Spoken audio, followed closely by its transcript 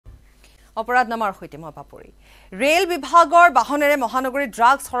অপৰাধনামাৰ সৈতে মই পাপৰি ৰেল বিভাগৰ বাহনেৰে মহানগৰী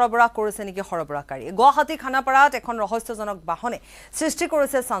ড্ৰাগছ সৰবৰাহ কৰিছে নেকি সৰবৰাহকাৰী গুৱাহাটী খানাপাৰাত এখন ৰহস্যজনক বাহনে সৃষ্টি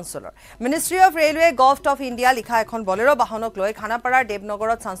কৰিছে চাঞ্চলৰ ministry of railway govt of India লিখা এখন বলেৰো বাহনক লৈ খানাপাৰাৰ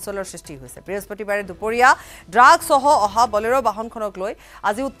দেৱনগৰত চাঞ্চলৰ সৃষ্টি হৈছে বৃহস্পতিবাৰে দুপৰীয়া ড্ৰাগছ সহ অহা বলেৰো বাহনখনক লৈ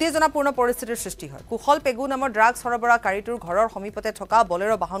আজি উত্তেজনাপূৰ্ণ পৰিস্থিতিৰ সৃষ্টি হয় কুশল পেগু নামৰ ড্ৰাগছ সৰবৰাহকাৰীটোৰ ঘৰৰ সমীপতে থকা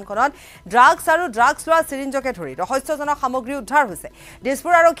বলেৰো বাহনখনত ড্ৰাগছ আৰু ড্ৰাগছ লোৱা চিৰিঞ্জকে ধৰি ৰহস্যজনক সামগ্ৰী উদ্ধাৰ হৈছে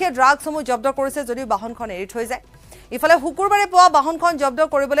দিছপুৰ আৰক্ষীয়ে ড্ৰাগছসমূহ জব্দ কৰিছে যদিও বাহনখন এৰি থৈ যায় ইফালে শুকুৰবাৰে পোৱা বাহনখন জব্দ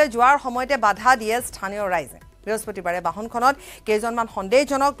কৰিবলৈ যোৱাৰ সময়তে বাধা দিয়ে স্থানীয় ৰাইজে বৃহস্পতিবাৰে বাহনখনত কেইজনমান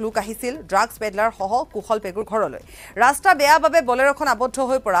সন্দেহজনক লোক আহিছিল ড্ৰাগছ পেডলাৰ সহ কুশল পেগুৰ ঘৰলৈ ৰাস্তা বেয়া বাবে বলেৰোখন আবদ্ধ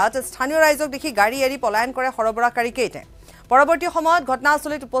হৈ পৰাত স্থানীয় ৰাইজক দেখি গাড়ী এৰি পলায়ন কৰে সৰবৰাহকাৰীকেইটাই পৰৱৰ্তী সময়ত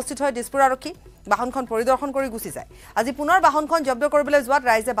ঘটনাস্থলীত উপস্থিত হৈ দিছপুৰ আৰক্ষী বাহনখন পৰিদৰ্শন কৰি গুচি যায় আজি পুনৰ বাহনখন জব্দ কৰিবলৈ যোৱাত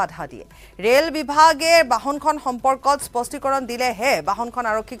ৰাইজে বাধা দিয়ে ৰেল বিভাগে বাহনখন সম্পৰ্কত স্পষ্টীকৰণ দিলেহে বাহনখন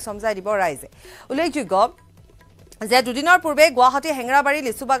আৰক্ষীক সমজাই দিব ৰাইজে উল্লেখযোগ্য যে দুদিনৰ পূৰ্বে গুৱাহাটী হেংৰাবাৰী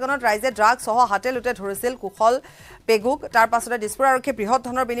লিচুবাগানত ৰাইজে ড্ৰাগছ সহ হাতে লুটে ধৰিছিল কুশল পেগুক তাৰ পাছতে দিছপুৰ আৰক্ষীয়ে বৃহৎ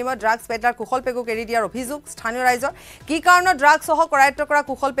ধনৰ বিনিময়ত ড্ৰাগছ পেডলাৰ কুশল পেগুক এৰি দিয়াৰ অভিযোগ স্থানীয় ৰাইজৰ কি কাৰণত ড্ৰাগছ সহ কৰায়ত্ব কৰা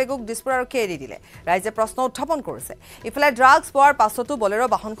কুশল পেগুক দিছপুৰ আৰক্ষীয়ে এৰি দিলে ৰাইজে প্ৰশ্ন উত্থাপন কৰিছে ইফালে ড্ৰাগছ পোৱাৰ পাছতো বলেৰো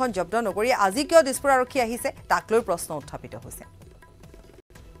বাহনখন জব্দ নকৰি আজি কিয় দিছপুৰ আৰক্ষী আহিছে তাক লৈ প্ৰশ্ন উত্থাপিত হৈছে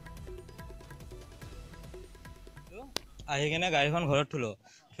আহি কিনে গাড়ীখন ঘৰত থলো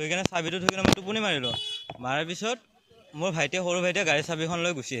থৈ কিনে চাবিটো থৈ কিনে মই টোপনি মাৰিলোঁ মাৰাৰ পিছত মোৰ ভাইটিয়ে সৰু ভাইটিয়ে গাড়ী চাবিখন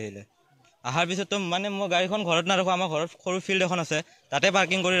লৈ গুচি আহিলে আহাৰ পিছততো মানে মই গাড়ীখন ঘৰত নাৰাখোঁ আমাৰ ঘৰত সৰু ফিল্ড এখন আছে তাতে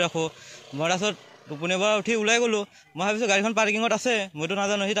পাৰ্কিং কৰি ৰাখোঁ মই তাৰপিছত টোপনিৰ পৰা উঠি ওলাই গ'লোঁ মই ভাবিছোঁ গাড়ীখন পাৰ্কিঙত আছে মইতো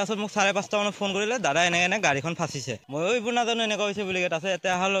নাজানো সি তাৰপিছত মোক 5:30 মানত ফোন কৰিলে দাদা এনে গাড়ীখন ফাঁচিছে ময়ো এইবোৰ নাজানো এনেকুৱা হৈছে বুলি তাৰপিছত ইয়াতে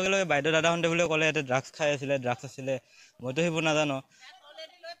অহাৰ লগে লগে বাইদেউ দাদাহঁতে বুলি ক'লে ইয়াতে ড্ৰাগছ খাই আছিলে ড্ৰাগছ আছিলে মইতো সেইবোৰ নাজানো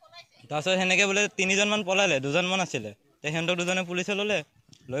তাৰপিছত সেনেকৈ বোলে 3জনমান পলালে 2জনমান আছিলে সিহঁতক 2জনে পুলিচে ল'লে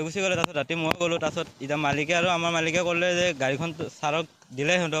লৈ গুচি গ'লে তাৰপিছত ৰাতি মই গ'লোঁ তাৰপিছত এতিয়া মালিকে আৰু আমাৰ মালিকে ক'লে যে গাড়ীখন ছাৰক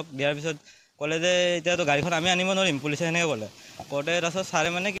দিলে সিহঁতক দিয়াৰ পিছত ক'লে যে এতিয়াতো গাড়ীখন আমি আনিব নোৱাৰিম পুলিচে সেনেকৈ ক'লে কওঁতে তাৰপিছত ছাৰে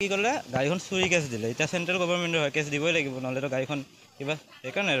মানে কি ক'লে গাড়ীখন চুৰি কেছ দিলে এতিয়া চেণ্ট্ৰেল গভৰ্ণমেণ্টৰ হয় কেছ দিবই লাগিব নহ'লেতো গাড়ীখন কিবা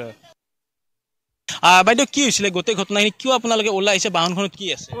সেইকাৰণে আৰু বাইদেউ কি হৈছিলে গোটেই ঘটনাখিনি কিয় আপোনালোকে ওলাই আহিছে বাহনখনত কি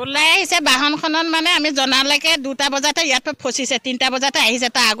আছে ওলাই আহিছে বাহনখনত মানে আমি জনালৈকে 2টা বজাতে ইয়াত ফচিছে 3টা বজাতে আহিছে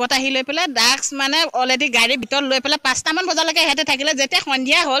তাৰ আগত আহি লৈ পেলাই ড্ৰাগছ মানে অলৰেডি গাড়ীৰ ভিতৰত লৈ পেলাই 5টামান বজালৈকে সিহঁতে থাকিলে যেতিয়া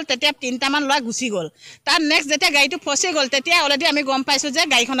সন্ধিয়া হ'ল তেতিয়া 3টামান ল'ৰা গুচি গ'ল তাৰ নেক্সট যেতিয়া গাড়ীটো ফচি গ'ল তেতিয়া অলৰেডি আমি গম পাইছোঁ যে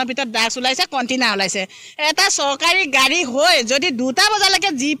গাড়ীখনৰ ভিতৰত ড্ৰাগছ ওলাইছে কণ্টেইনাৰ ওলাইছে এটা চৰকাৰী গাড়ী হৈ যদি 2টা বজালৈকে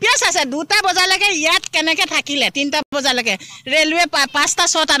জিপিএছ আছে 2টা বজালৈকে ইয়াত কেনেকৈ থাকিলে 3টা বজালৈকে ৰেলৱে 5টা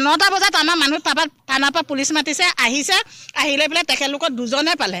 6টা 9টা বজাত আমাৰ মানুহ থানাৰ পৰা পুলিচ মাতিছে আহিছে আহি লৈ পেলাই তেখেতলোকৰ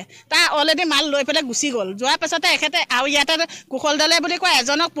 2জনে পালে তাৰ অলৰেডি মাল লৈ পেলাই গুচি গ'ল যোৱাৰ পাছতে এখেতে আৰু ইয়াতে কুশলদলে বুলি কয়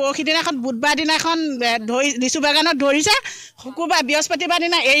এজনক পৰহি দিনাখন বুধবাৰ দিনাখন লিচু বাগানত ধৰিছে শুকুৰবাৰ বৃহস্পতিবাৰ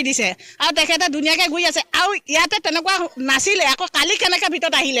দিনা এৰি দিছে আৰু তেখেতে ধুনীয়াকৈ ঘূৰি আছে আৰু ইয়াতে তেনেকুৱা নাছিলে আকৌ কালি কেনেকৈ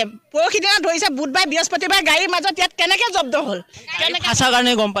ভিতৰত আহিলে পৰহি দিনা ধৰিছে বুধবাৰ বৃহস্পতিবাৰ গাড়ীৰ মাজত ইয়াত কেনেকৈ জব্দ হ'ল ফচাৰ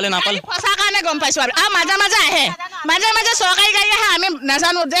কাৰণে গম পালে নাপালে ফচাৰ কাৰণে গম পাইছোঁ আৰু মাজে মাজে আহে মাজে চৰকাৰী গাড়ী আহে আমি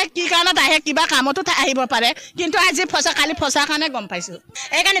নাজানো যে কি কাৰণত আহে কিবা কামতো আহিব পাৰে কিন্তু আজি কালি ফচাৰ কাৰণে গম পাইছোঁ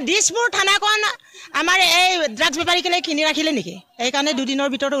এইকাৰণে দিছপুৰ থানাখন আমাৰ এই ড্ৰাগছ বেপাৰীকেলে কিনি ৰাখিলে নেকি এইকাৰণে 2 দিনৰ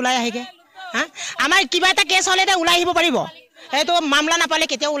ভিতৰত ওলাই আহেগৈ হা আমাৰ কিবা এটা কেছ হ'লে এতিয়া ওলাই আহিব পাৰিব সেইটো মামলা নাপালে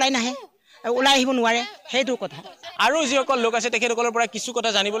কেতিয়াও ওলাই নাহে ওলাই আহিব নোৱাৰে সেইটো কথা আৰু যিসকল লোক আছে তেখেতসকলৰ পৰা কিছু কথা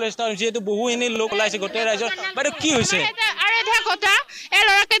জানিবলৈ চেষ্টা কৰিম যিহেতু বহুখিনি লোক ওলাইছে গোটেই ৰাইজৰ বাইদেউ কি হৈছে আৰু এটা কথা এই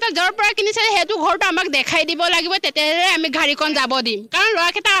ল'ৰাকেইটা য'ৰ পৰা কিনিছে সেইটো ঘৰটো আমাক দেখাই দিব লাগিব তেতিয়াহে আমি গাড়ীখন যাব দিম কাৰণ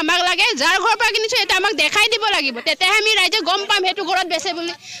ল'ৰাকেইটা আমাক লাগে যাৰ ঘৰৰ পৰা কিনিছোঁ সেইটো আমাক দেখাই দিব লাগিব তেতিয়াহে আমি ৰাইজে গম পাম সেইটো ঘৰত বেচে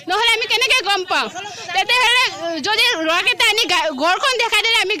বুলি নহ'লে আমি কেনেকৈ গম পাম তেতিয়াহ'লে যদি ল'ৰাকেইটা আনি ঘৰখন দেখাই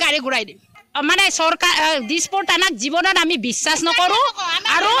দিলে আমি গাড়ী ঘূৰাই দিম মানে চৰকাৰ দিছপুৰ থানাক জীৱনত আমি বিশ্বাস নকৰোঁ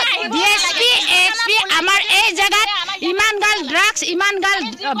আৰু ডিএছপি এএছপি আমাৰ এই জেগাত ইমান গাল ড্ৰাগছ ইমান গাল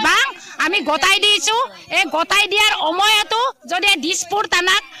বাং আমি গতাই দিছোঁ এই গতাই দিয়াৰ সময়তো যদি দিছপুৰ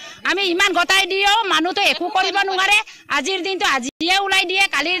থানাক আমি ইমান গতাই দিও মানুহটো একো কৰিব নোৱাৰে আজিৰ দিনটো আজিয়ে ওলাই দিয়ে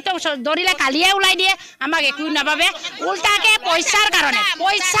কালিতো ধৰিলে কালিয়ে ওলাই দিয়ে আমাক একো নাভাবে উল্টাকে পইচাৰ কাৰণে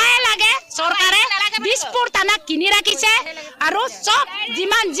পইচাই লাগে চৰকাৰে দিছপুৰ থানাক কিনি ৰাখিছে আৰু চব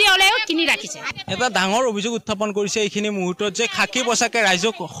যিমান যি হ'লেও কিনি ৰাখিছে এটা ডাঙৰ অভিযোগ উত্থাপন কৰিছে এইখিনি মুহূৰ্তত যে খাকী পোছাকে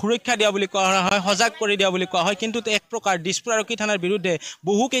ৰাইজক সুৰক্ষা দিয়া বুলি কোৱা হয় সজাগ কৰি দিয়া বুলি কোৱা হয় কিন্তু এক প্ৰকাৰ দিছপুৰ আৰক্ষী থানাৰ বিৰুদ্ধে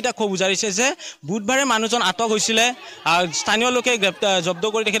বহুকেইটা ক্ষোভ উজাৰিছে যে বুধবাৰে মানুহজন আটক হৈছিলে স্থানীয় লোকে জব্দ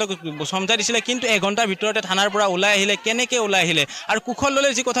কৰি তেখেতক সমজাই দিছিলে কিন্তু 1 ঘণ্টাৰ ভিতৰতে থানাৰ পৰা ওলাই আহিলে কেনেকৈ ওলাই আহিলে আৰু কুশল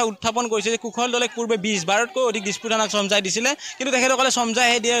দলে যি কথা উত্থাপন কৰিছে যে কুশল দলে পূৰ্বে 20-12তকৈ অধিক দিছপুৰ থানাক সমজাই দিছিলে কিন্তু তেখেতসকলে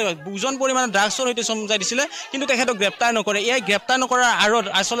সমজাইহে দিয়ে বুজন পৰিমাণৰ ড্ৰাগছৰ সৈতে সমজাই দিছিলে কিন্তু তেখেতক গ্ৰেপ্তাৰ নকৰে এই গ্ৰেপ্তাৰ নকৰাৰ আঁৰত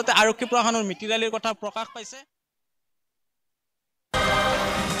আচলতে আৰক্ষী প্ৰশাসনৰ মিতিৰালিৰ কথা প্ৰকাশ পাইছে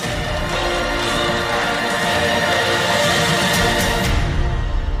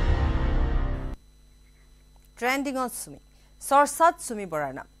ট্ৰেণ্ডিঙত চুমি চৰ্চাত চুমি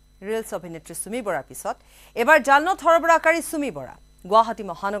বৰাৰ নাম ৰিলছ অভিনেত্ৰী চুমি বৰাৰ পিছত এবাৰ জালনোট সৰবৰাহকাৰী চুমি বৰা গুৱাহাটী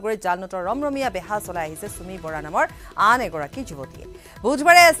মহানগৰীত জালনোটৰ ৰমৰমীয়া বেহা চলাই আহিছে চুমি বৰা নামৰ আন এগৰাকী যুৱতীয়ে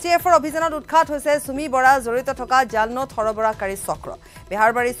বুধবাৰে STFৰ অভিযানত উৎখাত হৈছে চুমি বৰা জড়িত থকা জালনোট সৰবৰাহকাৰী চক্ৰ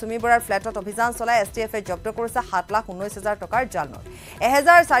বিহাৰবাৰী চুমি বৰাৰ ফ্লেটত অভিযান চলাই STFে জব্দ কৰিছে 7,19,000 টকাৰ জালনোট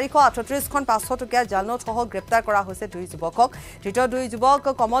 1438খন 500 টকীয়া জালনোট সহ গ্ৰেপ্তাৰ কৰা হৈছে দুই যুৱকক ধৃত দুই যুৱক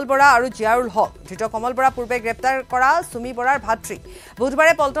কমল বৰা আৰু জিয়াৰুল হক ধৃত কমল বৰা পূৰ্বে গ্ৰেপ্তাৰ কৰা চুমি বৰাৰ ভাতৃ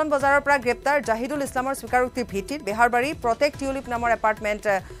বুধবাৰে পল্টন বজাৰৰ পৰা গ্ৰেপ্তাৰ জাহিদুল ইছলামৰ স্বীকাৰোক্তিৰ ভিত্তিত বিহাৰবাৰী প্ৰটেক্ট টিউলিপ নামৰ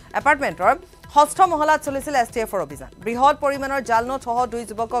এপাৰ্টমেণ্টৰ 6ষ্ঠ মহলাত চলিছিল STFৰ অভিযান বৃহৎ পৰিমাণৰ জালনোট সহ দুই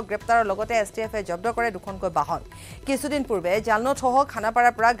যুৱকক গ্ৰেপ্তাৰৰ লগতে STFে জব্দ কৰে দুখনকৈ বাহন কিছুদিন পূৰ্বে জালনোট সহ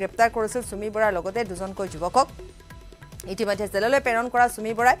খানাপাৰাৰ পৰা গ্ৰেপ্তাৰ কৰিছিল চুমি বৰাৰ লগতে দুজনকৈ যুৱকক ইতিমধ্যে জেললৈ প্ৰেৰণ কৰা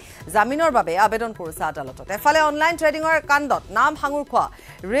চুমি বৰাই জামিনৰ বাবে আবেদন কৰিছে আদালতত এফালে অনলাইন ট্ৰেডিঙৰ কাণ্ডত নাম ভাঙুৰ খোৱা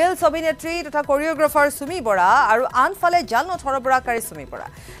ৰিলছ অভিনেত্ৰী তথা কোৰিঅগ্ৰাফাৰ চুমি বৰা আৰু আনফালে জালনোট সৰবৰাহকাৰী চুমি বৰা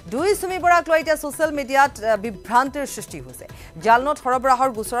দুই চুমি বৰাক লৈ এতিয়া ছ'চিয়েল মিডিয়াত বিভ্ৰান্তিৰ সৃষ্টি হৈছে জালনোট সৰবৰাহৰ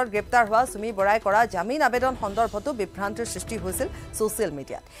গোচৰত গ্ৰেপ্তাৰ হোৱা চুমি বৰাই কৰা জামিন আবেদন সন্দৰ্ভতো বিভ্ৰান্তিৰ সৃষ্টি হৈছিল ছ'চিয়েল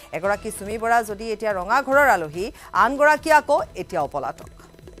মিডিয়াত এগৰাকী চুমি বৰা যদি এতিয়া ৰঙাঘৰৰ আলহী আনগৰাকী আকৌ এতিয়াও পলাতক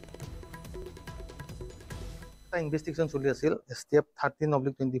ইনভেষ্টিগেশ্যন চলি আছিল STF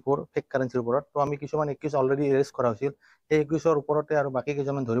 13/24 ফেক কাৰেন্সিৰ ওপৰত তো আমি কিছুমান একিউজ অলৰেডি এৰেষ্ট কৰা হৈছিল সেই একিউজৰ ওপৰতে আৰু বাকি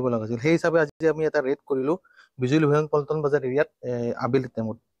কেইজনমান ধৰিব লগা হৈছিল সেই হিচাপে আজি আমি এটা ৰেড কৰিলো বিজুলী ভৱন পল্টন বজাৰ এৰিয়াত আবেলি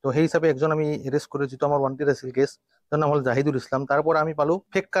টাইমত তো সেই হিচাপে একজন আমি এৰেষ্ট কৰি যিটো আমাৰ ওৱান্টেড আছিল কেছ তাৰ নাম হ'ল জাহিদুল ইছলাম তাৰ পৰা আমি পালো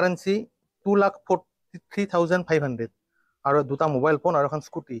ফেক কাৰেন্সি 2,43,500 আৰু দুটা মোবাইল ফোন আৰু এখন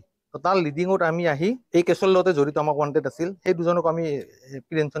স্কুটি তো তাৰ লিডিঙত আমি আহি এই কেছৰ লগতে জড়িত আমাক ওৱান্টেড আছিল সেই দুজনক আমি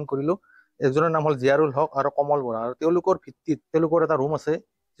এপ্ৰিহেনশ্যন কৰিলো একজনৰ নাম হ'ল জিয়াৰুল হক আৰু কমল বৰা আৰু তেওঁলোকৰ ভিত্তিত তেওঁলোকৰ এটা ৰুম আছে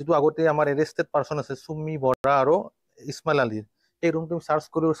যেটো আগতে আমাৰ এৰেষ্টেড পাৰ্সন আছে চুমি বৰা আৰু ইছমাইল আলীৰ এই ৰুমটো সাৰ্চ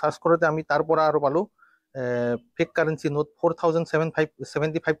কৰোতে আমি তাৰ পৰা আৰু পালো ফেক কাৰেন্সি নোট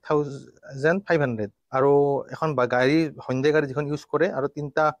 4,75,500 আৰু এখন গাড়ী হণ্ডে গাড়ী যিখন ইউজ কৰে আৰু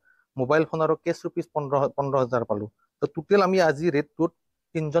তিনটা মোবাইল ফোন আৰু কেছ ৰুপিস 15,000 পালো তো টোটেল আমি আজি ৰেটটোত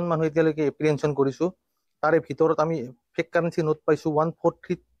তিনজন মানুহ এতিয়ালৈকে এপ্ৰিহেনশ্যন কৰিছো তাৰে ভিতৰত আমি ফেক কাৰেন্সি নোট পাইছো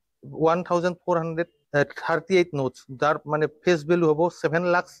 1,438 নোটস যাৰ মানে ফেস ভ্যালু হ'ব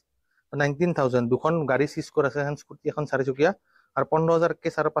 7,19,000 দুখন গাড়ী সিজ কৰা আছে এখন স্কুটি এখন চাৰিচকীয়া আৰু 15,000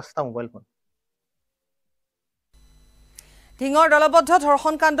 কেছ আৰু 5টা মোবাইল ফোন ঢিঙৰ দলবদ্ধ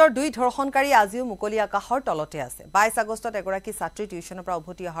ধৰ্ষণ কাণ্ডৰ দুই ধৰ্ষণকাৰী আজিও মুকলি আকাশৰ তলতে আছে 22 আগষ্টত এগৰাকী ছাত্ৰী টিউচনৰ পৰা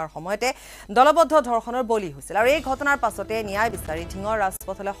উভতি অহাৰ সময়তে দলবদ্ধ ধৰ্ষণৰ বলি হৈছিল আৰু এই ঘটনাৰ পাছতে ন্যায় বিচাৰি ঢিঙৰ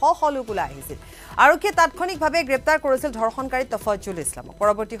ৰাজপথলৈ লোক ওলাই আহিছিল আৰক্ষীয়ে তাৎক্ষণিকভাৱে গ্ৰেপ্তাৰ কৰিছিল ধৰ্ষণকাৰী তফজ্জুল ইছলামক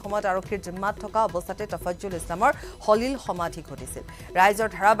পৰৱৰ্তী সময়ত আৰক্ষীৰ জিম্মাত থকা অৱস্থাতে তফজ্জুল ইছলামৰ হলিল সমাধি ঘটিছিল ৰাইজৰ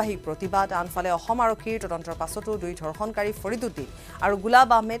ধাৰাবাহিক প্ৰতিবাদ আনফালে অসম আৰক্ষীৰ তদন্তৰ পাছতো দুই ধৰ্ষণকাৰী ফৰিদুদ্দিন আৰু গুলাব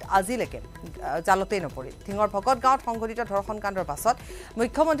আহমেদ আজিলৈকে জালতে নপৰিল ঢিঙৰ ভকত গাঁৱত সংঘটিত কাণ্ডৰ পাছত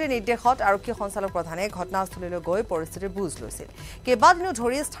মুখ্যমন্ত্ৰীৰ নিৰ্দেশত আৰক্ষী সঞ্চালক প্ৰধানে ঘটনাস্থলীলৈ গৈ পৰিস্থিতিৰ বুজ লৈছিল কেইবাদিনো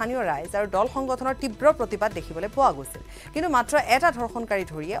ধৰি স্থানীয় ৰাইজ আৰু দল সংগঠনৰ তীব্ৰ প্ৰতিবাদ দেখিবলৈ পোৱা গৈছিল কিন্তু মাত্ৰ এটা ধৰ্ষণকাৰী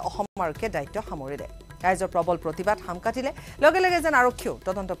ধৰিয়ে অসম আৰক্ষীয়ে দায়িত্ব সামৰিলে ৰাইজৰ প্ৰবল প্ৰতিবাদ হামকাটিলে লগে লগে যেন আৰক্ষীয়েও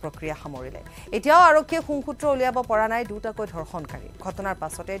তদন্ত প্ৰক্ৰিয়া সামৰিলে এতিয়াও আৰক্ষীয়ে সংসূত্ৰ উলিয়াব পৰা নাই দুটাকৈ ধৰ্ষণকাৰী ঘটনাৰ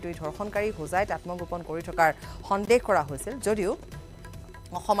পাছতে দুই ধৰ্ষণকাৰী হোজাইত আত্মগোপন কৰি থকাৰ সন্দেহ কৰা হৈছিল যদিও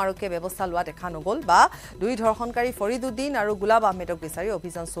অসম আৰক্ষীয়ে ব্যৱস্থা লোৱা দেখা নগল বা দুই ধৰ্ষণকাৰী ফৰিদুদ্দিন আৰু গুলাব আহমেদক বিচাৰি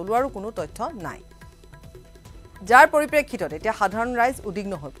অভিযান চলোৱাৰো কোনো তথ্য নাই যাৰ পৰিপ্ৰেক্ষিতত এতিয়া সাধাৰণ ৰাইজ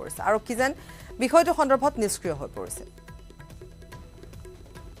উদ্বিগ্ন হৈ পৰিছে আৰক্ষী যেন বিষয়টো সন্দৰ্ভত নিষ্ক্ৰিয় হৈ পৰিছে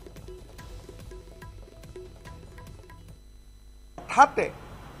হঠাতে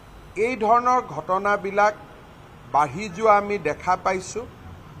এই ধৰণৰ ঘটনাবিলাক বাঢ়ি যোৱা আমি দেখা পাইছো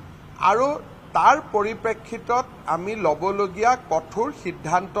আৰু তাৰ পৰিপ্ৰেক্ষিতত আমি লবলগীয়া কঠোৰ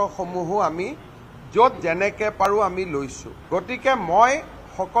সিদ্ধান্তসমূহো আমি য'ত যেনেকৈ পাৰোঁ আমি লৈছোঁ গতিকে মই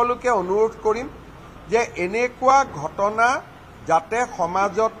সকলোকে অনুৰোধ কৰিম যে এনেকুৱা ঘটনা যাতে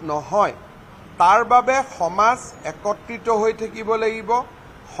সমাজত নহয় তাৰ বাবে সমাজ একত্ৰিত হৈ থাকিব লাগিব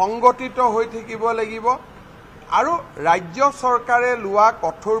সংগঠিত হৈ থাকিব লাগিব আৰু ৰাজ্য চৰকাৰে লোৱা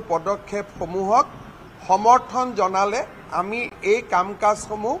কঠোৰ পদক্ষেপসমূহক সমৰ্থন জনালে আমি এই কাম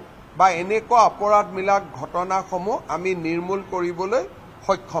কাজসমূহ বা এনেকুৱা অপৰাধমূলক ঘটনাসমূহ আমি নিৰ্মূল কৰিবলৈ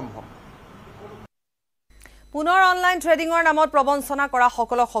সক্ষম হ'ম পুনৰ অনলাইন ট্ৰেডিঙৰ নামত প্ৰবঞ্চনা কৰা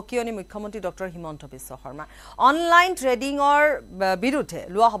সকলক সকিয়নি মুখ্যমন্ত্ৰী ডক্টৰ হিমন্ত বিশ্ব শৰ্মা অনলাইন ট্ৰেডিঙৰ বিৰুদ্ধে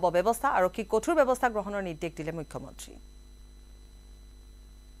লোৱা হ'ব ব্যৱস্থা আৰক্ষী কঠোৰ ব্যৱস্থা গ্ৰহণৰ নিৰ্দেশ দিলে মুখ্যমন্ত্ৰী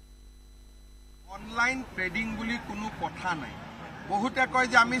অনলাইন ট্ৰেডিং বুলি কোনো কথা নাই বহুতে কয়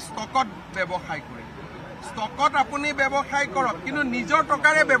যে আমি ষ্টকত ব্যৱসায় কৰিম ষ্টকত আপুনি ব্যৱসায় কৰক কিন্তু নিজৰ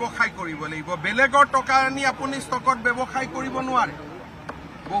টকাৰে ব্যৱসায় কৰিব লাগিব বেলেগৰ টকা আনি আপুনি ষ্টকত ব্যৱসায় কৰিব নোৱাৰে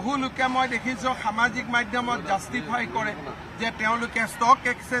বহু লোকে মই দেখিছোঁ সামাজিক মাধ্যমত জাষ্টিফাই কৰে যে তেওঁলোকে ষ্টক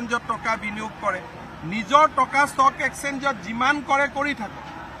এক্সচেঞ্জত টকা বিনিয়োগ কৰে নিজৰ টকা ষ্টক এক্সচেঞ্জত যিমান কৰে কৰি থাকে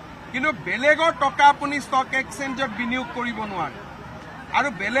কিন্তু বেলেগৰ টকা আপুনি ষ্টক এক্সচেঞ্জত বিনিয়োগ কৰিব নোৱাৰে আৰু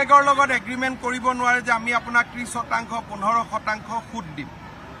বেলেগৰ লগত এগ্ৰিমেণ্ট কৰিব নোৱাৰে যে আমি আপোনাক 30% 15% সুদ দিম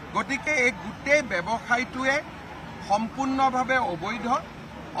গতিকে এই গোটেই ব্যৱসায়টোৱে সম্পূৰ্ণভাৱে অবৈধ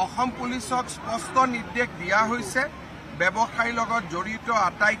অসম পুলিচক স্পষ্ট নিৰ্দেশ দিয়া হৈছে ব্যৱসায়ীৰ লগত জড়িত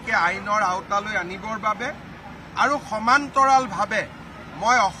আটাইকে আইনৰ আওতালৈ আনিবৰ বাবে আৰু সমান্তৰালভাৱে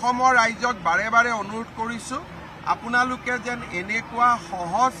মই অসমৰ ৰাইজক বাৰে বাৰে অনুৰোধ কৰিছোঁ আপোনালোকে যেন এনেকুৱা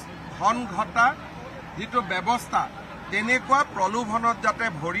সহজ ধন ঘটা যিটো ব্যৱস্থা তেনেকুৱা প্ৰলোভনত যাতে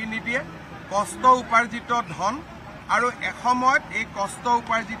ভৰি নিদিয়ে কষ্ট উপাৰ্জিত ধন আৰু এসময়ত এই কষ্ট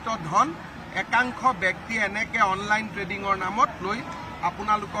উপাৰ্জিত ধন একাংশ ব্যক্তি এনেকে অনলাইন ট্ৰেডিঙৰ নামত লৈ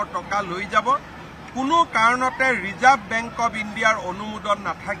আপোনালোকৰ টকা লৈ যাব কোনো কাৰণতে ৰিজাৰ্ভ বেংক অফ ইণ্ডিয়াৰ অনুমোদন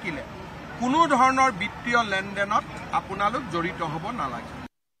নাথাকিলে কোনো ধৰণৰ বিত্তীয় লেনদেনত আপোনালোক জড়িত হ'ব নালাগে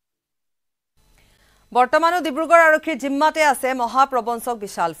বৰ্তমানো ডিব্ৰুগড় আৰক্ষীৰ জিম্মাতে আছে মহাপ্ৰবঞ্চক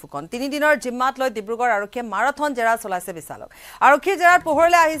বিশাল ফুকন 3 দিনৰ জিম্মাত লৈ ডিব্ৰুগড় আৰক্ষীয়ে মাৰাথন জেৰা চলাইছে বিশালক আৰক্ষীৰ জেৰাৰ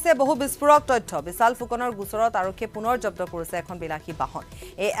পোহৰলৈ আহিছে বহু বিস্ফোৰক তথ্য বিশাল ফুকনৰ গোচৰত আৰক্ষীয়ে পুনৰ জব্দ কৰিছে এখন বিলাসী বাহন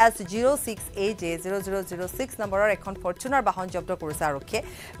AS06AJ0006 নম্বৰৰ এখন ফৰ্চুনাৰ বাহন জব্দ কৰিছে আৰক্ষীয়ে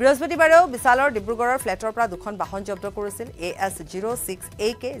বৃহস্পতিবাৰেও বিশালৰ ডিব্ৰুগড়ৰ ফ্লেটৰ পৰা দুখন বাহন জব্দ কৰিছিল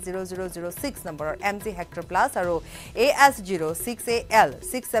AS06AK0006 নম্বৰৰ MG হেক্টৰ প্লাছ আৰু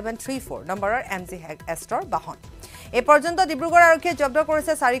AS06AL6734 নম্বৰৰ MG এষ্টৰ বাহন এই পৰ্যন্ত ডিব্ৰুগড় আৰক্ষীয়ে জব্দ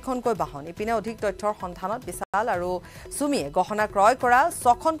কৰিছে 4খনকৈ বাহন ইপিনে অধিক তথ্যৰ সন্ধানত বিশাল আৰু সুমিয়ে গহনা ক্ৰয় কৰা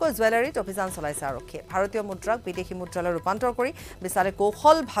 6খনকৈ জুৱেলাৰীত অভিযান চলাইছে আৰক্ষীয়ে ভাৰতীয় মুদ্ৰাক বিদেশী মুদ্ৰালৈ ৰূপান্তৰ কৰি বিশালে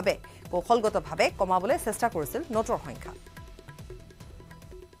কৌশলগতভাৱে কমাবলৈ চেষ্টা কৰিছিল নোটৰ সংখ্যা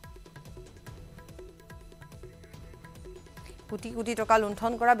কোটি কোটি টকা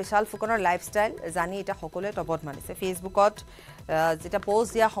লুণ্ঠন কৰা বিশাল ফুকনৰ লাইফষ্টাইল জানি এটা সকলোৱে তবত মানিছে ফেচবুকত যেটা পোষ্ট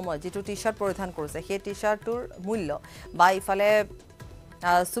দিয়া সময় যেটো টি-শাৰ্ট পৰিধান কৰিছে সেই টি-শাৰ্টৰ মূল্য বা ইফালে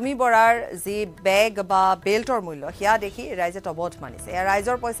সুমি বৰাৰ যি বেগ বা বেল্টৰ মূল্য হিয়া দেখি ৰাইজে তবত মানিছে এয়া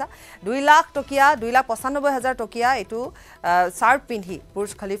ৰাইজৰ পইচা 2 লাখ টকিয়া 2,95,000 টকিয়া এটো শাৰ্ট পিন্ধি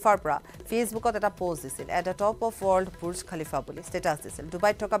বুৰ্জ খলিফাৰ পৰা ফেচবুকত এটা পোষ্ট দিছিল at the top of world Burj খলিফা বুলি ষ্টেটাছ দিছিল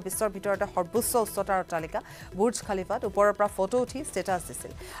ডুবাইত থকা বিশ্বৰ ভিতৰতে সৰ্বোচ্চ উচ্চতাৰ অট্টালিকা বুৰ্জ খলিফাত ওপৰৰ পৰা ফটো উঠি ষ্টেটাছ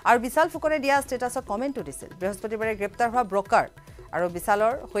দিছিল আৰু বিশাল ফুকনে দিয়া ষ্টেটাছত কমেণ্টও দিছিল বৃহস্পতিবাৰে গ্ৰেপ্তাৰ হোৱা ব্ৰকাৰ আৰু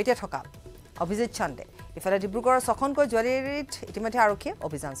বিশালৰ হৈতে থকা অভিজিত চন্দে ইফালে ডিব্ৰুগড়ৰ 6খনকৈ জুৱেলাৰীত ইতিমধ্যে আৰক্ষীয়ে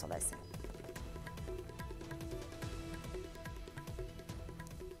অভিযান চলাইছে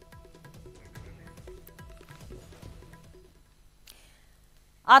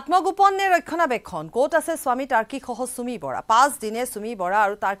আত্মগোপন নে ৰক্ষণাবেক্ষণ কোট আছে স্বামী তাৰ্কিক সহ সুমি বৰা 5 দিনে সুমি বৰা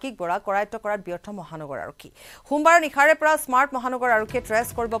আৰু তাৰ্কিক বৰা কৰায়ত্ব কৰাত ব্যৰ্থ মহানগৰ আৰক্ষী সোমবাৰ নিখাৰে পৰা স্মাৰ্ট মহানগৰ আৰক্ষীয়ে ট্ৰেছ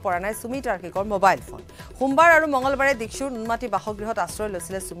কৰিব পৰা নাই সুমি তাৰ্কিকৰ মোবাইল ফোন সোমবাৰ আৰু মঙ্গলবাৰে দিকশুৰ নুনমাটি বাসগৃহত আশ্ৰয়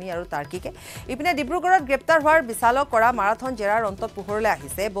লৈছিলে সুমি আৰু তাৰ্কিকে ইপিনে ডিব্ৰুগড়ত গ্ৰেপ্তাৰ হোৱাৰ বিশালক কৰা মাৰাথন জেৰাৰ অন্তত পোহৰলৈ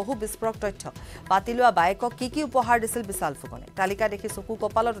আহিছে বহু বিস্ফোৰক তথ্য পাতিলোৱা বাইকক কি উপহাৰ দিছিল বিশাল ফুকনে তালিকা দেখি চকু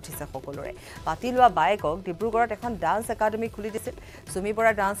কপালত উঠিছে সকলোৰে পাতিলোৱা বাইকক ডিব্ৰুগড়ত এখন ডান্স একাডেমি খুলি দিছিল সুমি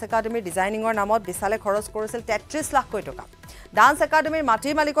বৰা ডান্স একাডেমিৰ ডিজাইনিংৰ নামত বিশালে খৰচ কৰিছিল 33 লাখ টকা ডান্স একাডেমিৰ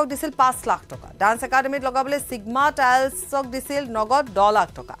মাটিৰ মালিকক দিছিল 5 লাখ টকা ডান্স একাডেমিত লগাবলৈ সিগমা টাইলছক দিছিল নগদ 10 লাখ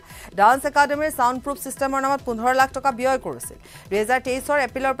টকা ডান্স একাডেমিৰ সাউণ্ড প্ৰুফ সিস্টেমৰ নামত 15 লাখ টকা ব্যয় কৰিছিল 2023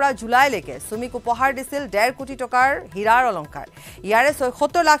 এপ্ৰিলৰ পৰা জুলাইলৈকে সুমিক উপহাৰ দিছিল 1.5 কোটি টকাৰ হীৰাৰ অলংকাৰ ইয়াৰে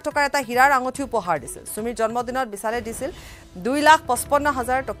 76 লাখ টকাৰ এটা হীৰাৰ আঙঠি উপহাৰ দিছিল সুমিৰ জন্মদিনত বিশালে দিছিল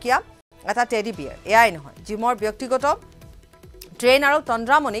 2,55,000 টকীয়া এটা টেডি বিয়াৰ এয়াই নহয় জিমৰ ব্যক্তিগত ট্ৰেইন আৰু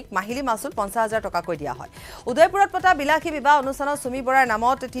তন্দ্ৰামণিক মাহিলী মাসুল 50,000 টকা কৈ দিয়া হয় উদয়পুৰত পতা বিলাসী বিবাহ অনুষ্ঠানত সুমি বৰাৰ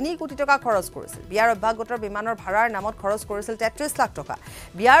নামত 3 কোটি টকা খৰচ কৰিছিল বিয়াৰ অভ্যাগতৰ বিমানৰ ভাড়াৰ নামত খৰচ কৰিছিল 33 লাখ টকা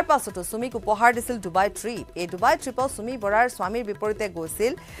বিয়াৰ পাছতো সুমিক উপহাৰ দিছিল ডুবাই ট্ৰিপ এই ডুবাই ট্ৰিপত সুমি বৰাৰ স্বামীৰ বিপৰীতে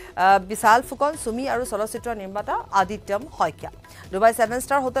গৈছিল বিশাল ফুকন সুমি আৰু চলচ্চিত্ৰ নিৰ্মাতা আদিত্যম শইকীয়া ডুবাই 7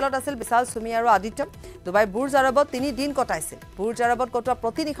 ষ্টাৰ হোটেলত আছিল বিশাল সুমি আৰু আদিত্যম ডুবাই বুৰ্জ আৰবত 3 দিন কটাইছিল বুৰ্জ আৰবত কটোৱা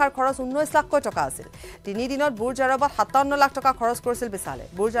প্ৰতি নিশাৰ খৰচ 19 লাখ টকা আছিল 3 দিনত বুৰ্জ আৰবত 57 লাখ টকা খৰচ কৰিছিল বিশালে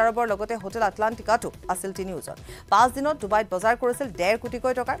বুৰ্জ আৰবৰ লগতে হোটেল আটলান্টিকাটো আছিল 3 ওজন 5 দিনত ডুবাইত বজাৰ কৰিছিল 1.5 কোটি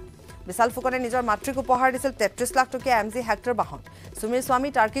টকা বিশাল ফুকনে নিজৰ মাতৃক উপহাৰ দিছিল 33 লাখ টকীয়া এমজি হেক্টৰ বাহন সুমিৰ স্বামী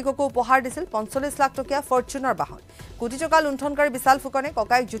তাৰ্কিককো উপহাৰ দিছিল 45 লাখ টকীয়া ফৰ্চুনাৰ বাহন কোটি টকা লুণ্ঠনকাৰী বিশাল ফুকনে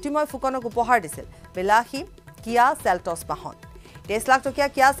ককাইক জ্যোতিময় ফুকনক উপহাৰ দিছিল বিলাসী কিয়া চেল্টছ বাহন 23 লাখ টকীয়া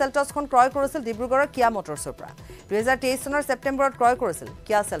কিয়া চেল্টছখন ক্ৰয় কৰিছিল ডিব্ৰুগড়ৰ কিয়া মটৰছৰ পৰা 2023 চনৰ ছেপ্টেম্বৰত ক্ৰয় কৰিছিল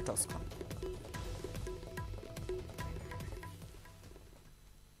কিয়া চেল্টছখন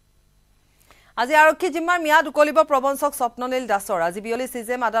আজি আৰক্ষী জিম্মাৰ মিয়াদ উকলিব প্ৰবঞ্চক স্বপ্ননীল দাসৰ আজি বিয়লি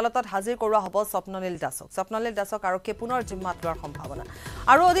সিজেম আদালতত হাজিৰ কৰোৱা হ'ব স্বপ্ননীল দাসক আৰক্ষী পুনৰ জিম্মাত লোৱাৰ সম্ভাৱনা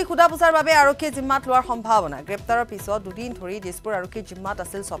আৰু অধিক খুদা পুছাৰ বাবে আৰক্ষী জিম্মাত লোৱাৰ সম্ভাৱনা গ্ৰেপ্তাৰৰ পিছত দুদিন ধৰি দিছপুৰ আৰক্ষী জিম্মাত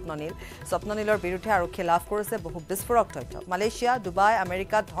আছিল স্বপ্ননীলৰ বিৰুদ্ধে আৰক্ষী লাভ কৰিছে বহু বিস্ফোৰক তথ্য মালয়েছিয়া ডুবাই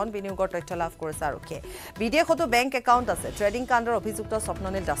আমেৰিকাত ধন বিনিয়োগৰ তথ্য লাভ কৰিছে আৰক্ষীয়ে বিদেশতো বেংক একাউণ্ট আছে ট্ৰেডিং কাণ্ডৰ অভিযুক্ত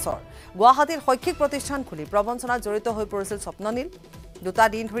স্বপ্ননীল দাসৰ গুৱাহাটীৰ শৈক্ষিক প্ৰতিষ্ঠান খুলি প্ৰবঞ্চনাত জড়িত হৈ পৰিছিল স্বপ্ননীল দুটা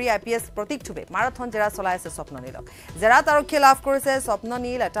দিন ধৰি আইপিএছ প্ৰতীকথুবে মাৰাথন জেৰা চলাই আছে স্বপ্ননীলক জেৰাত আৰক্ষীয়ে লাভ কৰিছে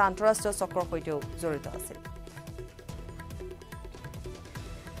স্বপ্ননীল এটা আন্তঃৰাষ্ট্ৰীয় চক্ৰৰ সৈতেও জড়িত আছিল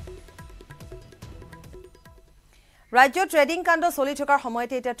ৰাজ্য ট্ৰেডিং কাণ্ড চলি থকাৰ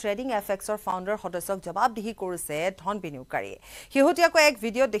সময়তে এটা ট্ৰেডিং এফএক্সৰ ফাউণ্ডাৰ সদস্যক জবাবদিহি কৰিছে ধন বিনিয়োগকাৰীয়ে শেহতীয়াকৈ এক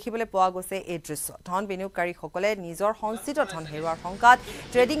ভিডিঅ'ত দেখিবলৈ পোৱা গৈছে এই দৃশ্য ধন বিনিয়োগকাৰীসকলে নিজৰ সঞ্চিত ধন হেৰুৱাৰ শংকাত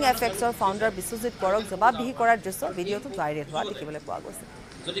ট্ৰেডিং এফএক্সৰ ফাউণ্ডাৰ বিশ্বজিৎ বৰক জবাবদিহি কৰাৰ দৃশ্য ভিডিঅ'টোত ভাইৰেল হোৱা দেখিবলৈ পোৱা গৈছে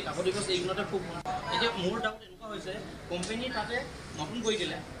যদি কাকদিবস এইগুণতে খুব এতিয়া মোৰ ডাউট এনেকুৱা হৈছে কোম্পানী তাতে নতুন কৰি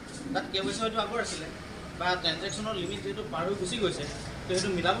দিলে তাত কেৱাইচি হয়তো আগৰ আছিলে বা ট্ৰানজেকশ্যনৰ লিমিট যেহেতু পাৰ হৈ গুচি গৈছে তো সেইটো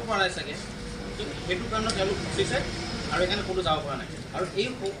মিলাব পৰা নাই চাগে সেইটো কাৰণে তেওঁলোক গুচিছে আৰু এখানে কোনো যাব পৰা নাই আৰু এই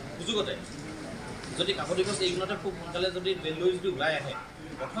সুযোগতে যদি কাকদিবস এইগুণতে খুব সোনকালে যদি ভেলু যদি ওলাই আহে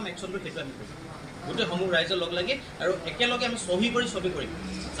প্ৰথম একশ্যনটো সেইটো আমি কৰিম গোটেই সমূহ ৰাইজৰ লগ লাগি আৰু একেলগে আমি ছবি কৰিম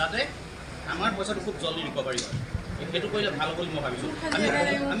যাতে আমাৰ পইচাটো খুব জলদি ৰিকভাৰী হয় সেইটো কৰিলে ভাল বুলি মই ভাবিছোঁ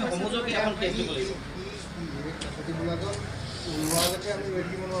আমি সমাজকে এখন কেছ দিব লাগিব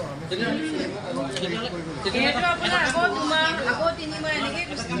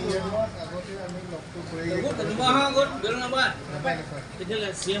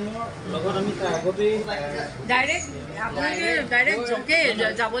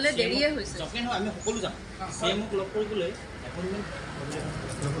যাবলৈ দেৰিয়ে হৈছে আমি সকলো যাম চিএমক লগ কৰিবলৈ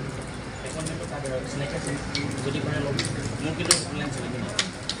যদি মানে মোৰ কিন্তু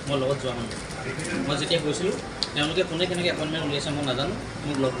মই লগত যোৱা মানুহ মই যেতিয়া গৈছিলোঁ তেওঁলোকে কোনে কেনেকৈ এপইণ্টমেণ্ট উলিয়াইছে মই নাজানো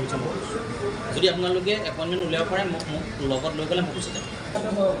মোক লগ ধৰিছে মই যদি আপোনালোকে এপইণ্টমেণ্ট উলিয়াব পাৰে মোক লগত লৈ পেলাই মোক গুচি যাম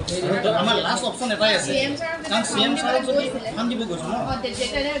আমাৰ লাষ্ট অপশ্যন এটাই আছে কাৰণ চিএম ছাৰক যদি ফাণ্ড দিব গৈছোঁ ন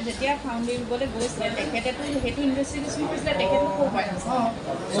যেতিয়া ফাণ্ড দিবলৈ গৈছে তেখেতেতো সেইটো ইনভেষ্টিগেশ্যন কৰিছিলে তেখেতো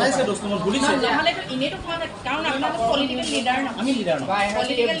চাইছে দোস্ত মই ভুলিছে নহ'লেতো এনেইতো ফাণ্ড কাৰণ আপোনালোক পলিটিকেল লিডাৰ নহয় আমি লিডাৰ নহয়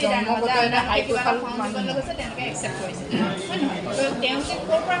পলিটিকেল লিডাৰ নহয় হাইপ্ৰফাইল ফাণ্ডলৈ গৈছে তেওঁলোকে একচেপ্ট কৰিছে তেওঁলোকে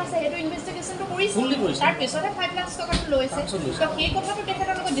ক'ৰ পৰা আছে সেইটো ইনভেষ্টিগেশ্যনটো কৰিছে তাৰ পিছতে 5 লাখ টকাটো লৈছে তো সেই কথাটো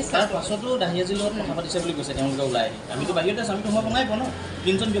তেখেতৰ লগত ডিছকাছ তাৰ পাছতো দাহিয়াজীৰ লগত কথা পাতিছে বুলি কৈছে তেওঁলোকে ওলাই আমিতো বাহিৰতে আছোঁ আমিতো সোমাব নাই পোৱা ন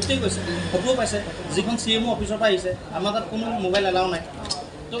তিনিজন ব্যক্তিয়ে কৈছে ফটোও পাইছে যিখন চিএমও অফিচৰ পৰা আহিছে আমাৰ তাত কোনো মোবাইল এলাও নাই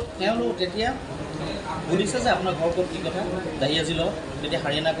তো তেওঁলোক তেতিয়া সুধিছে যে আপোনাৰ ঘৰ ক'ত কি কথা দাহিয়াজীৰ লগত তেতিয়া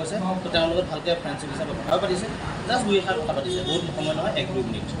হাৰিয়ানা কৈছে তো তেওঁৰ লগত ভালকৈ ফ্ৰেণ্ডশ্বিপ হিচাপে কথাও পাতিছে জাষ্ট 2-1 কথা পাতিছে বহুত সময় নহয় 1-2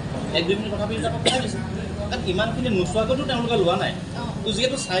 মিনিট কথা পাতি তাত কথা দিছে কাৰণ ইমানখিনি নোচোৱাকৈতো তেওঁলোকে লোৱা নাই তো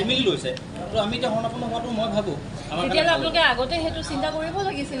যিহেতু চাই মেলি লৈছে তো আমি এতিয়া শৰণাপন্ন হোৱাটো মই ভাবোঁ তেতিয়াহ'লে আপোনালোকে আগতে সেইটো চিন্তা কৰিব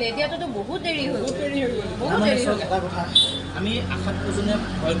লাগিছিলে এতিয়াতো বহুত দেৰি হ'ল এটা কথা আমি আশাত বুজনে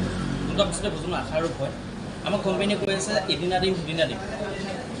ভয় দুটা বস্তুতে বুজনো আশাৰো ভয় আমাৰ কোম্পানীয়ে কৈ আছে এদিনা দিম দুদিনা দিম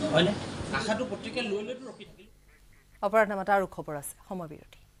হয়নে আশাটো প্ৰত্যেকে লৈ লৈতো ৰখি থাকিল অপৰাধনামাত আৰু খবৰ আছে সময়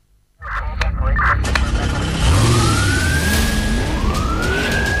বিৰতি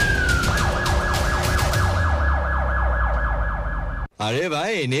আৰে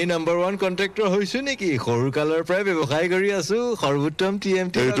ভাই এনে নাম্বাৰ 1 কন্ট্ৰাক্টৰ হইছো নেকি সৰুকালৰ পৰাই ব্যৱসায় কৰি আছো সৰ্বোত্তম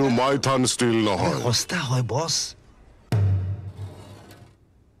টিএমটি এইটো মাইথান ষ্টিল নহয় সস্তা হয় বস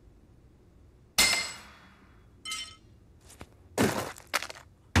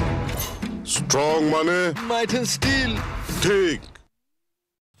ষ্ট্ৰং মানে মাইথান ষ্টিল ঠিক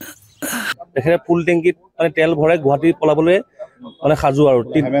তেখেতে ফুল টেংকিত মানে তেল ভৰাই গুৱাহাটী পলাবলৈ মানে সাজু আৰু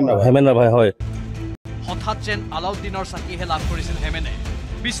হেমেন ভাই হয় হঠাৎ যেন আলাউদ্দিনৰ চাকিহে লাভ কৰিছিল হেমেনে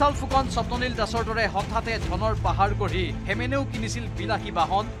বিশাল ফুকন স্বপ্ননীল দাসৰ দৰে হঠাতে ধনৰ পাহাৰ গঢ়ি হেমেনেও কিনিছিল বিলাসী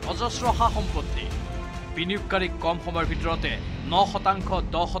বাহন অজস্ৰ সা সম্পত্তি বিনিয়োগকাৰীক কম সময়ৰ ভিতৰতে 9%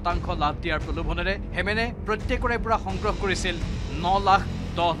 10% লাভ দিয়াৰ প্ৰলোভনেৰে হেমেনে প্ৰত্যেকৰে পৰা সংগ্ৰহ কৰিছিল 9 লাখ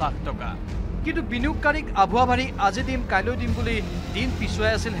 10 লাখ টকা কিন্তু বিনিয়োগকাৰীক আভুৱা ভাৰি আজি দিম কাইলৈ দিম বুলি দিন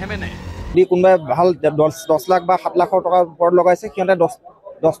পিছুৱাই আছিল হেমেনে যদি কোনোবাই ভাল 10 লাখ বা 7 লাখৰ টকা ওপৰত লগাইছে সিহঁতে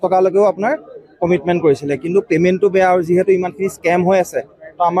 10 টকালৈকেও আপোনাৰ কমিটমেণ্ট কৰিছিলে কিন্তু পেমেণ্টটো বেয়া আৰু যিহেতু ইমানখিনি স্কেম হৈ আছে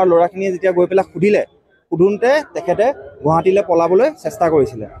তো আমাৰ ল'ৰাখিনিয়ে যেতিয়া গৈ পেলাই সুধোঁতে তেখেতে গুৱাহাটীলৈ পলাবলৈ চেষ্টা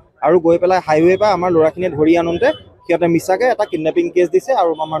কৰিছিলে আৰু গৈ পেলাই হাইৱে পৰা আমাৰ ল'ৰাখিনিয়ে ধৰি আনোতে সিহঁতে মিছাকৈ এটা কিডনেপিং কেছ দিছে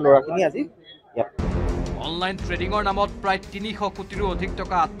আৰু আমাৰ ল'ৰাখিনি আজি ইয়াত অনলাইন ট্ৰেডিঙৰ নামত প্ৰায় 300 কোটিৰো অধিক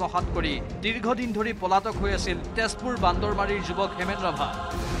টকা আত্মসাৎ কৰি দীৰ্ঘদিন ধৰি পলাতক হৈ আছিল তেজপুৰ বান্দৰমাৰীৰ যুৱক হেমেন ৰাভা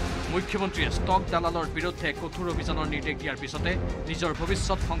মুখ্যমন্ত্ৰীয়ে ষ্টক দালালৰ বিৰুদ্ধে কঠোৰ অভিযানৰ নিৰ্দেশ দিয়াৰ পিছতে নিজৰ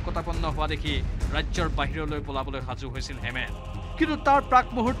ভৱিষ্যত সংকটাপন্ন হোৱা দেখি ৰাজ্যৰ বাহিৰলৈ পলাবলৈ সাজু হৈছিল হেমেন কিন্তু তাৰ প্ৰাক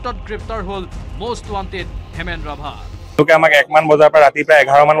মুহূৰ্তত গ্ৰেপ্তাৰ হ'ল মষ্ট ৱান্টেড হেমেন ৰাভা। লোকে আমাক 1 মান বজাৰ পৰা ৰাতি প্ৰায়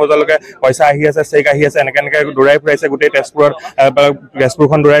 11 মান বজালৈকে পইচা আহি আছে, চেক আহি আছে, এনেকে দৌৰাই ফুৰাইছে গোটেই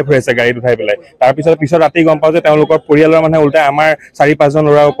তেজপুৰখন দৌৰাই ফুৰাইছে গাড়ীত উঠাই পেলাই। পিছত ৰাতি গম পাওঁ যে তেওঁলোকৰ পৰিয়ালৰ মানুহে উল্টাই আমাৰ 4-5জন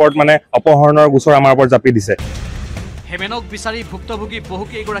ল'ৰাৰ ওপৰত মানে অপহৰণৰ গোচৰ আমাৰ ওপৰত জাপি দিছে। হেমেনক বিচাৰি ভুক্তভোগী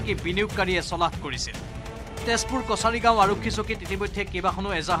বহুকেইগৰাকী বিনিয়োগকাৰীয়ে চলাথ কৰিছিল। তেজপুৰ কছাৰীগাঁও আৰক্ষী চকীত ইতিমধ্যে কেইবাখনো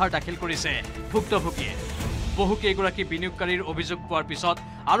এজাহাৰ দাখিল কৰিছে ভুক্তভোগীয়ে। বহুকেইগৰাকী বিনিয়োগকাৰীৰ অভিযোগ পোৱাৰ পিছত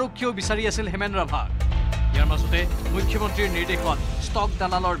আৰক্ষীয়েও বিচাৰি আছিল হেমেন ৰাভাক। ইয়াৰ মাজতে মুখ্যমন্ত্ৰীৰ নিৰ্দেশত ষ্টক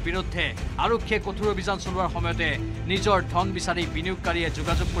দালালৰ বিৰুদ্ধে আৰক্ষীয়ে কঠোৰ অভিযান চলোৱাৰ সময়তে নিজৰ ধন বিচাৰি বিনিয়োগকাৰীয়ে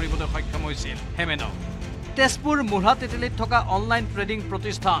যোগাযোগ কৰিবলৈ সক্ষম হৈছিল হেমেনক। তেজপুৰ মুঢ়া তেতেলীত থকা অনলাইন ট্ৰেডিং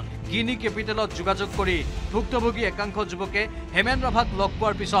প্ৰতিষ্ঠান গিনি কেপিটেলত যোগাযোগ কৰি ভুক্তভোগী একাংশ যুৱকে হেমেন ৰাভাক লগ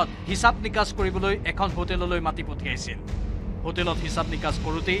পোৱাৰ পিছত হিচাপ নিকাচ কৰিবলৈ এখন হোটেললৈ মাতি পঠিয়াইছিল। হোটেলত হিচাপ নিকাচ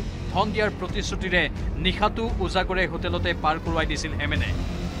কৰোঁতেই ধন দিয়াৰ প্ৰতিশ্ৰুতিৰে নিশাটো উজাগৰে হোটেলতে পাৰ কৰোৱাই দিছিল হেমেনে।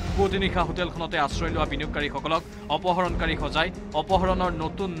 পুৱতিনিশা হোটেলখনতে আশ্ৰয় লোৱা বিনিয়োগকাৰীসকলক অপহৰণকাৰী সজাই অপহৰণৰ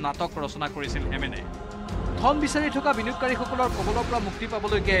নতুন নাটক ৰচনা কৰিছিল হেমেনে। ধন বিচাৰি থকা বিনিয়োগকাৰীসকলৰ কবলৰ পৰা মুক্তি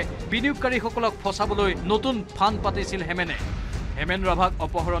পাবলৈকে বিনিয়োগকাৰীসকলক ফচাবলৈ নতুন ফান পাতিছিল হেমেনে। হেমেন ৰাভাক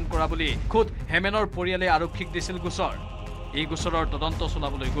অপহৰণ কৰা বুলি খুদ হেমেনৰ পৰিয়ালে আৰক্ষীক দিছিল গোচৰ। এই গোচৰৰ তদন্ত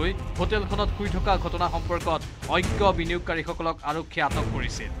চলাবলৈ গৈ হোটেলখনত শুই থকা ঘটনা সম্পৰ্কত অজ্ঞ বিনিয়োগকাৰীসকলক আৰক্ষীয়ে আটক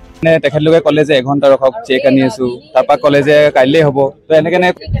কৰিছিল। তেখেতলোকে ক'লে যে 1 ঘণ্টা ৰখক, চেক আনি আছো, তাৰপৰা ক'লে যে কাইলৈ হ'ব। তো এনেকে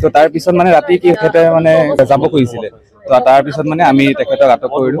তাৰ পিছত মানে ৰাতি কি তেখেতে মানে যাব খুজিছিলে। তো তাৰ পিছত মানে আমি তেখেতক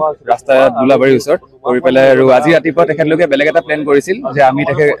আটক কৰিলো ৰাস্তাত দুলাবাৰীৰ ওচৰত কৰি পেলাই। আৰু আজি ৰাতিপুৱা তেখেতলোকে বেলেগ এটা প্লেন কৰিছিল যে আমি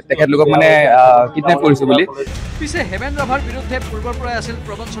তেখেতলোকক মানে কিডনেপ কৰিছো বুলি। পিছে হেমেন ৰাভাৰ বিৰুদ্ধে পূৰ্বৰ পৰাই আছিল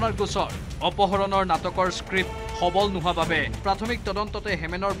প্ৰবঞ্চনাৰ গোচৰ। অপহৰণৰ নাটকৰ স্ক্ৰিপ্ট সবল নোহোৱা বাবে প্ৰাথমিক তদন্ততে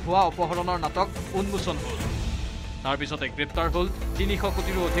হেমেনৰ ভুৱা অপহৰণৰ নাটক উন্মোচন হ'ল। তাৰ পিছতে গ্ৰেপ্তাৰ হ'ল 300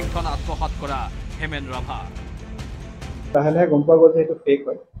 কোটিৰো অধিক ধন আত্মসাৎ কৰা হেমেন ৰাভা। লাহে গম পোৱা গ'ল যে এইটো ফেক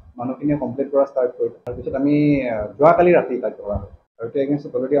হয়। মানুহখিনিয়ে কমপ্লেইন কৰা ষ্টাৰ্ট কৰিলে। তাৰপিছত আমি যোৱাকালি ৰাতি তাক ধৰা হ'ল আৰু এতিয়া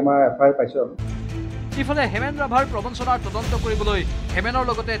এগেইনষ্টত অলৰেডি আমাৰ FIR পাইছোঁ আৰু। ইফালে হেমেন ৰাভাৰ প্ৰবঞ্চনাৰ তদন্ত কৰিবলৈ হেমেনৰ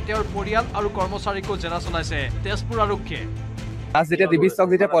লগতে তেওঁৰ পৰিয়াল আৰু কৰ্মচাৰীকো জেৰা চলাইছে তেজপুৰ আৰক্ষীয়ে। যেতিয়া ডিবি ষ্টক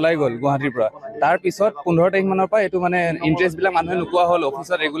পলাই গ'ল গুৱাহাটীৰ পৰা, তাৰ পিছত 15 তাৰিখ মানৰ পৰা এইটো মানে ইণ্টাৰেষ্টবিলাক মানুহে নোপোৱা হ'ল।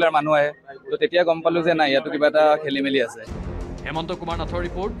 অফিচত ৰেগুলাৰ মানুহ আহে, তো তেতিয়া গম পালোঁ যে নাই ইয়াতো কিবা এটা খেলি মেলি আছে। হেমন্ত কুমাৰ নাথৰ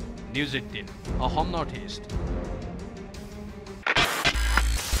report, News 18 Assam north east.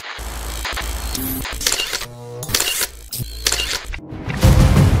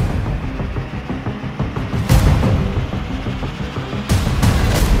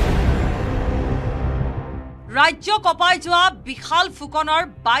 ৰাজ্য কপাই যোৱা বিশাল ফুকনৰ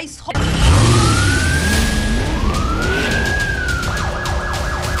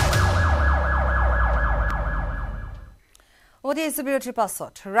 22 বিৰতিৰ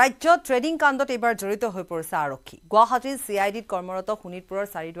পাছত ৰাজ্যত ট্ৰেডিং কাণ্ডত এইবাৰ জড়িত হৈ পৰিছে আৰক্ষী। গুৱাহাটীৰ CIDত কৰ্মৰত শোণিতপুৰৰ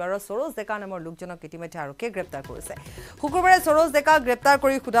চাৰিদুৱাৰৰ সৰোজ ডেকা নামৰ লোকজনক ইতিমধ্যে আৰক্ষীয়ে গ্ৰেপ্তাৰ কৰিছে। শুকুৰবাৰে সৰোজ ডেকাক গ্ৰেপ্তাৰ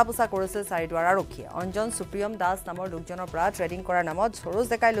কৰি সোধা পোছা কৰিছিল চাৰিদুৱাৰ আৰক্ষীয়ে। অঞ্জন সুপ্ৰিয়ম দাস নামৰ লোকজনৰ পৰা ট্ৰেডিং কৰাৰ নামত সৰোজ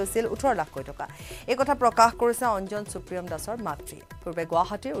ডেকাই লৈছিল 18 লাখ টকা। এই কথা প্ৰকাশ কৰিছে অঞ্জন সুপ্ৰিয়ম দাসৰ মাতৃয়ে। পূৰ্বে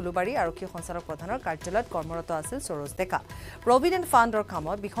গুৱাহাটীৰ উলুবাৰী আৰক্ষী সঞ্চালক প্ৰধানৰ কাৰ্যালয়ত কৰ্মৰত আছিল সৰোজ ডেকা। প্ৰভিডেণ্ট ফাণ্ডৰ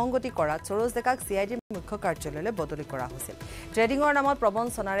কামত বিসংগতি কৰাত সৰোজ ডেকাক CIDৰ মুখ্য কাৰ্যালয়লৈ বদলি কৰা হৈছিল। ট্ৰেডিঙৰ নামত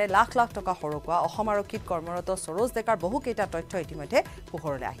প্ৰবঞ্চনাৰে লাখ লাখ টকা সৰকোৱা অসম আৰক্ষীত কৰ্মৰত সৰোজ ডেকাৰ বহুকেইটা তথ্য ইতিমধ্যে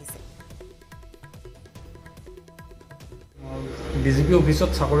পোহৰলৈ আহিছে। DGP অফিচত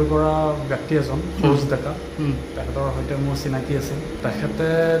চাকৰি কৰা ব্যক্তি এজন সৰোজ ডেকা, তেখেতৰ সৈতে মোৰ চিনাকি আছিল। তেখেতে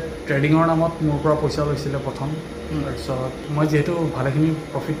ট্ৰেডিঙৰ নামত মোৰ পৰা পইচা লৈছিলে প্ৰথম। তাৰপিছত মই যিহেতু ভালেখিনি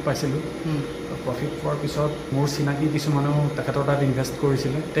প্ৰফিট পাইছিলোঁ, প্ৰফিট পোৱাৰ পিছত মোৰ চিনাকি কিছুমানেও তেখেতৰ তাত ইনভেষ্ট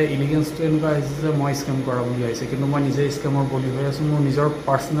কৰিছিলে। এতিয়া ইলিগেঞ্চটো এনেকুৱা আহিছে যে মই স্কেম কৰা বুলি আহিছে, কিন্তু মই নিজে স্কেমৰ বলি হৈ আছোঁ। মোৰ নিজৰ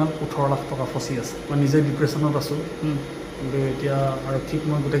পাৰ্চনেল 18 লাখ টকা ফচি আছে। মই নিজে ডিপ্ৰেশ্যনত আছোঁ, কিন্তু এতিয়া আৰক্ষীক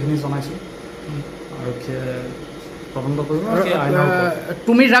মই গোটেইখিনি জনাইছোঁ। আৰক্ষীয়ে তদন্ত কৰিব।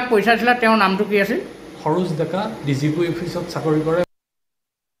 তুমি যাক পইচা দিলা তেওঁৰ নামটো কি আছিল? সৰোজ ডেকা, DGP অফিচত চাকৰি কৰে।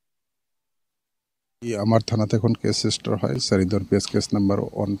 আমাৰ থানাত এখন কেছ ৰেজিষ্টাৰ হয়, চাৰিদৰ পেজ কেছ নম্বৰ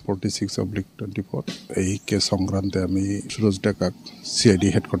 146/24। এই কেছ সংক্ৰান্তে আমি সৰোজ ডেকাক CID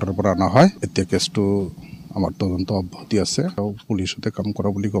হেডকোৱাৰ্টাৰৰ পৰা অনা হয়। এতিয়া কেছটো আমাৰ তদন্ত অব্যাহতি আছে আৰু পুলিচতে কাম কৰা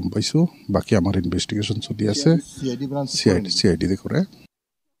বুলি গম পাইছোঁ। বাকী আমাৰ ইনভেষ্টিগেশ্যন চলি আছে, CID কৰে।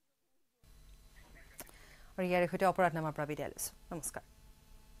 ইয়াৰ সৈতে অপৰাধনামাৰ পৰা বিদায় লৈছোঁ। নমস্কাৰ।